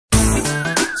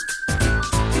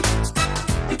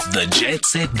The Jet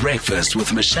Set Breakfast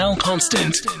with Michelle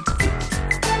Constant.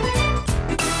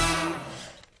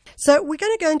 So we're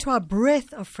going to go into our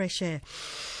breath of fresh air.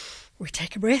 We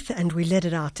take a breath and we let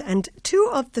it out. And two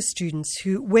of the students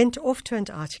who went off to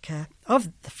Antarctica, of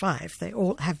the five, they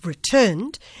all have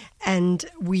returned, and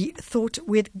we thought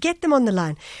we'd get them on the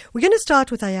line. We're going to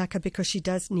start with AYAKHA because she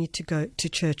does need to go to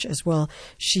church as well.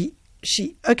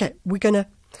 Okay, we're going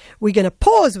to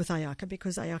pause with AYAKHA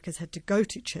because AYAKHA's had to go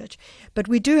to church. But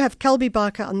we do have KELBY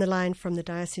on the line from the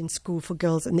Diocesan School for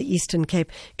Girls in the Eastern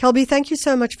Cape. KELBY, thank you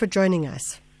so much for joining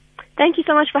us. Thank you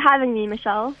so much for having me,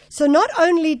 Michelle. So not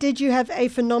only did you have a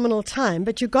phenomenal time,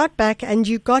 but you got back and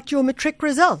you got your matric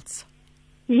results.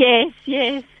 Yes.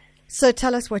 So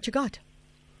tell us what you got.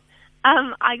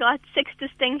 I got 6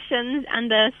 distinctions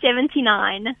and a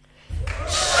 79.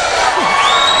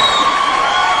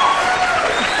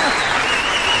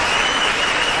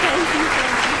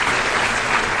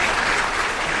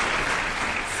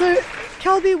 So,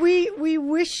 KELBY, we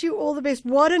wish you all the best.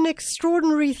 What an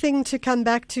extraordinary thing to come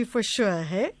back to for sure,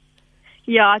 hey?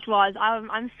 Yeah, it was.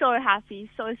 I'm so happy.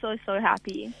 So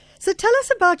happy. So tell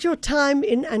us about your time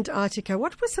in Antarctica.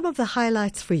 What were some of the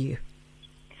highlights for you?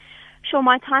 Sure,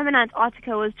 my time in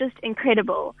Antarctica was just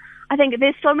incredible. I think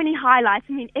there's so many highlights.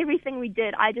 I mean, everything we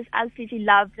did, I just absolutely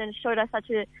loved, and it showed us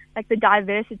the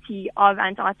diversity of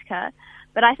Antarctica.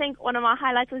 But I think one of my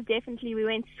highlights was definitely we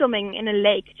went swimming in a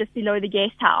lake just below the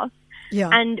guest house. Yeah.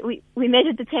 And we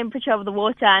measured the temperature of the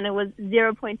water, and it was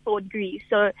 0.4 degrees.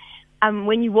 So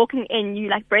when you're walking in, you're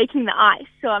like breaking the ice.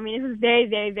 So, I mean, it was very,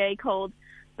 very, very cold.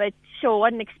 But sure,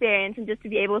 what an experience. And just to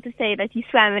be able to say that you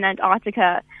swam in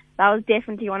Antarctica, that was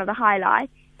definitely one of the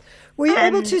highlights. Were you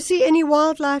able to see any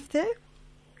wildlife there?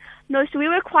 No, so we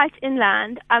were quite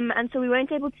inland, and so we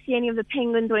weren't able to see any of the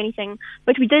penguins or anything.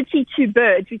 But we did see 2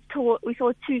 birds. We saw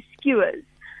 2 skuas,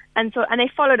 and they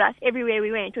followed us everywhere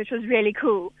we went, which was really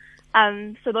cool.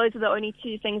 So those were the only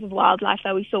 2 things of wildlife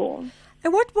that we saw.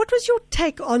 And what was your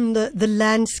take on the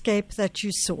landscape that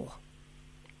you saw?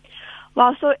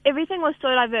 Well, so everything was so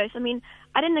diverse. I mean,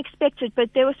 I didn't expect it, but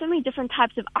there were so many different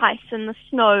types of ice and the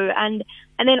snow and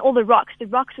then all the rocks. The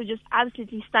rocks were just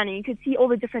absolutely stunning. You could see all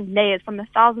the different layers from the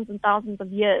thousands and thousands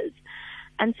of years.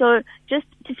 And so just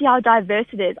to see how diverse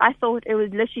it is, I thought it was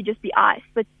literally just the ice.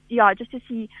 But yeah, just to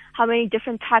see how many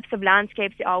different types of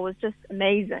landscapes there are was just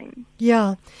amazing.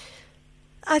 Yeah.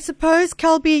 I suppose,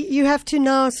 KELBY, you have to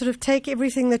now sort of take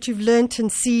everything that you've learnt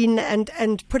and seen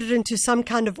and put it into some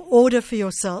kind of order for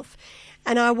yourself.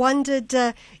 And I wondered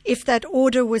if that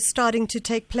order was starting to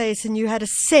take place and you had a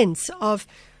sense of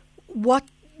what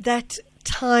that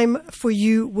time for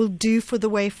you will do for the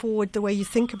way forward, the way you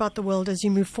think about the world as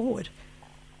you move forward.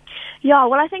 Yeah,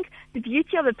 well, I think the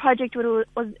beauty of the project was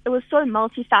it was so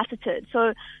multifaceted.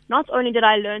 So not only did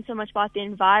I learn so much about the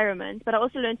environment, but I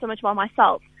also learned so much about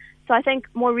myself. So I think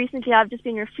more recently I've just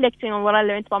been reflecting on what I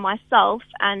learned about myself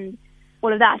and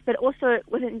all of that. But also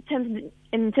in terms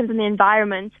of the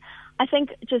environment, I think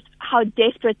just how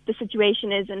desperate the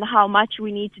situation is and how much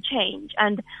we need to change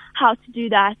and how to do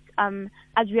that.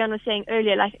 As RIAAN was saying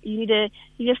earlier, like you need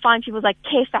to find people's like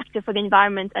care factor for the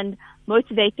environment and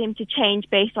motivate them to change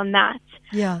based on that.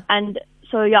 Yeah. And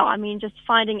so, yeah, I mean, just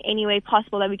finding any way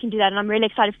possible that we can do that. And I'm really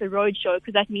excited for the road show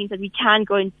because that means that we can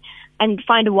go and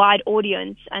find a wide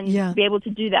audience and be able to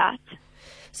do that.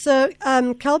 So,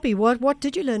 KELBY, what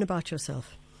did you learn about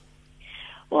yourself?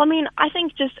 Well, I mean, I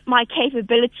think just my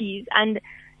capabilities and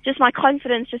just my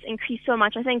confidence just increased so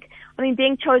much. I mean,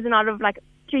 being chosen out of like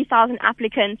 3,000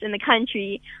 applicants in the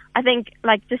country, I think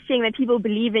like just seeing that people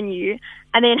believe in you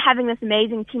and then having this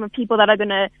amazing team of people that are going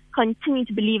to continue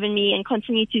to believe in me and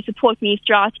continue to support me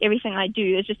throughout everything I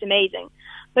do is just amazing.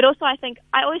 But also I think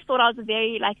I always thought I was a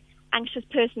very like anxious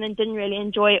person and didn't really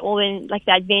enjoy all the like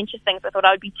the adventure things. I thought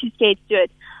I would be too scared to do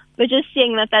it. But just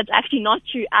seeing that that's actually not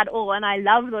true at all, and I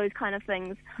love those kind of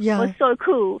things, was so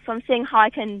cool. So I'm seeing how I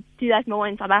can do that more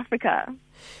in South Africa.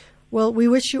 Well, we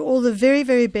wish you all the very,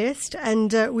 very best,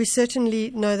 and we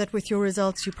certainly know that with your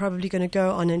results, you're probably going to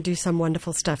go on and do some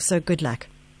wonderful stuff. So good luck.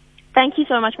 Thank you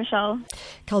so much, Michelle.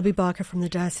 KELBY from the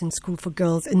Diocesan School for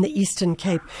Girls in the Eastern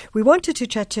Cape. We wanted to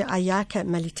chat to AYAKHA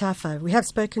MELITHAFA. We have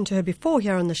spoken to her before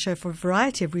here on the show for a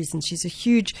variety of reasons. She's a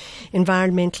huge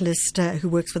environmentalist who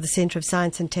works for the Centre of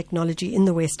Science and Technology in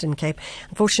the Western Cape.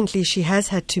 Unfortunately, she has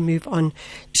had to move on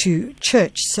to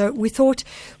church. So we thought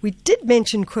we did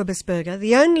mention Kobus Burger,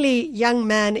 the only young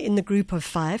man in the group of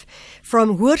 5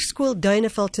 from Hoërskool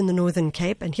Duineveld in the Northern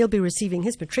Cape, and he'll be receiving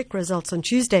his matric results on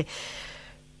Tuesday.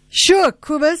 Sure,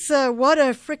 Kobus, what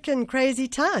a freaking crazy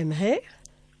time, hey?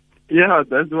 Yeah,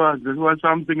 that was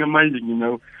something amazing, you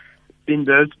know. In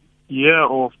this year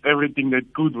of everything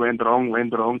that could went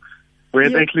wrong. We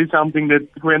had actually something that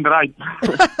went right.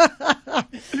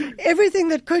 Everything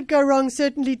that could go wrong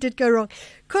certainly did go wrong.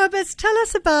 Kobus, tell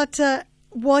us about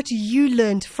what you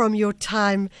learned from your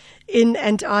time in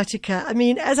Antarctica. I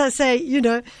mean, as I say, you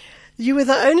were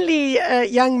the only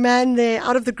young man there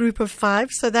out of the group of 5,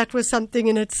 so that was something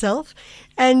in itself.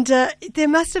 And there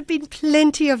must have been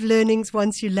plenty of learnings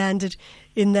once you landed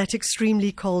in that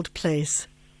extremely cold place.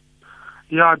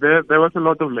 Yeah, there was a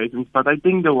lot of lessons, but I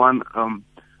think the one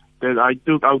that I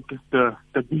took out the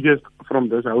biggest from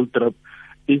this whole trip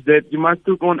is that you must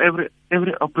take on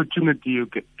every opportunity you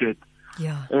get.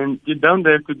 Yeah. And you don't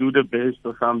have to do the best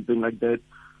or something like that,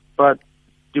 but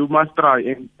you must try.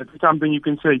 And it's something you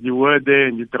can say, you were there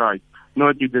and you tried.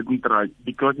 Not you didn't try.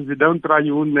 Because if you don't try,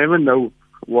 you will never know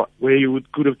where you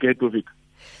could have get with it.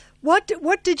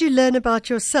 What did you learn about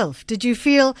yourself? Did you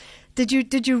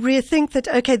rethink that,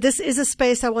 okay, this is a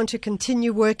space I want to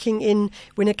continue working in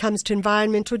when it comes to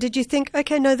environment? Or did you think,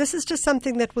 okay, no, this is just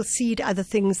something that will seed other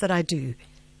things that I do?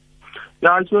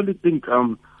 Yeah, I actually think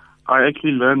I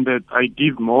actually learned that I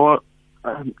give more,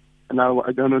 now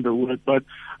I don't know the word, but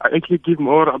I actually give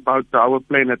more about our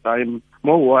planet. I'm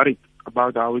more worried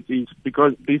about how it is.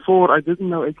 Because before I didn't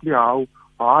know actually how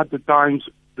hard the times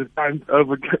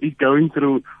over is going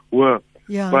through were.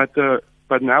 Yeah.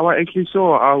 But now I actually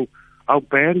saw how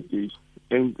bad it is.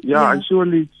 And I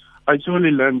surely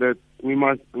learned that we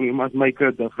must make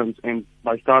a difference, and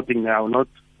by starting now, not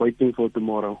waiting for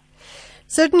tomorrow.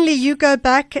 Certainly, you go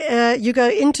back, you go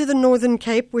into the Northern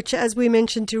Cape, which, as we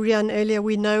mentioned to RIAAN earlier,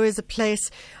 we know is a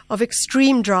place of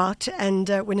extreme drought. And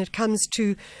when it comes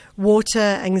to water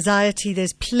anxiety,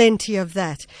 there's plenty of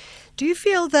that. Do you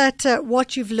feel that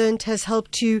what you've learned has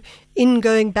helped you in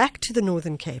going back to the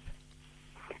Northern Cape?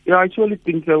 Yeah, I actually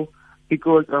think so,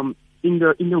 because in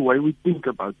the way we think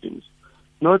about things,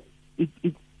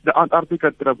 the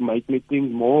Antarctica trip made me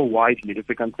think more widely, if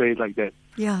I can say it like that.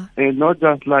 Yeah. And not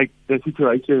just like the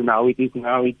situation how it is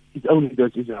now, it's only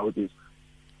this is how it is.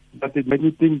 But it made me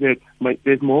think that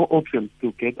there's more options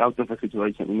to get out of a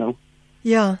situation,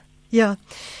 Yeah.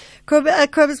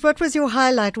 Kobus, what was your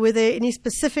highlight? Were there any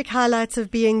specific highlights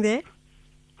of being there?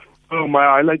 Oh, my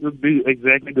highlight would be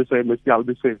exactly the same as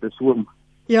KELBY said, the swim.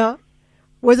 Yeah.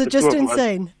 Was it just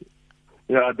insane?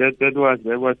 Yeah, that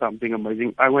was something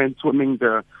amazing. I went swimming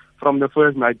from the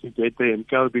first night to get there, and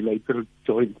KELBY later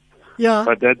joined. Yeah.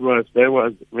 But that was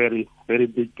very, very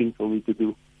big thing for me to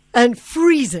do. And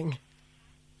freezing.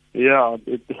 Yeah,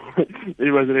 it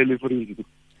was really freezing.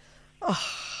 Oh,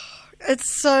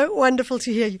 it's so wonderful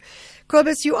to hear you.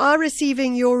 Kobus, you are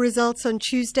receiving your results on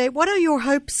Tuesday. What are your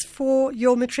hopes for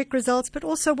your matric results, but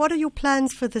also what are your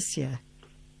plans for this year?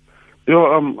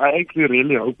 I actually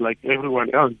really hope, like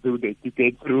everyone else do, that you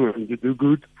get through and you do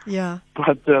good. Yeah.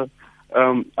 But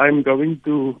I'm going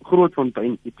to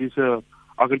Grootfontein. It is a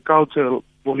agricultural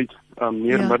college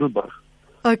near Middelburg.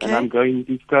 Okay. And I'm going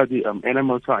to study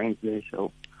animal science there.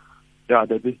 So, that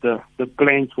is the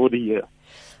plans for the year.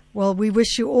 Well, we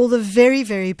wish you all the very,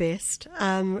 very best.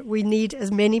 We need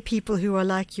as many people who are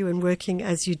like you and working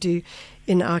as you do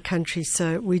in our country.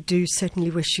 So we do certainly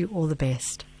wish you all the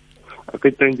best.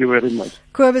 Okay, thank you very much.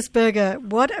 Kobus Burger,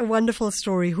 what a wonderful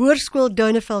story. Hoërskool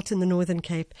Doneveld in the Northern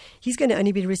Cape. He's going to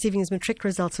only be receiving his matric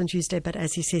results on Tuesday, but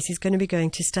as he says, he's going to be going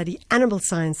to study animal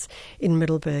science in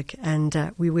Middelburg,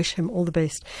 and we wish him all the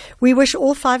best. We wish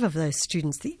all 5 of those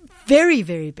students the very,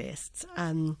 very best.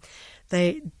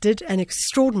 They did an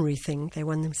extraordinary thing. They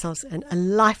won themselves a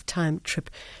lifetime trip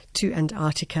to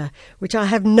Antarctica, which I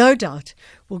have no doubt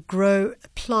will grow a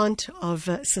plant of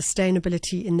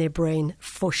sustainability in their brain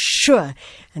for sure.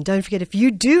 And don't forget, if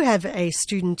you do have a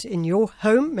student in your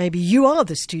home, maybe you are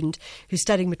the student who's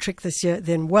studying matric this year,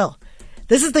 then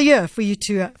this is the year for you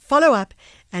to follow up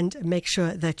and make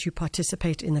sure that you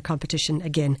participate in the competition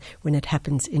again when it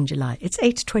happens in July. It's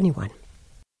 8:21.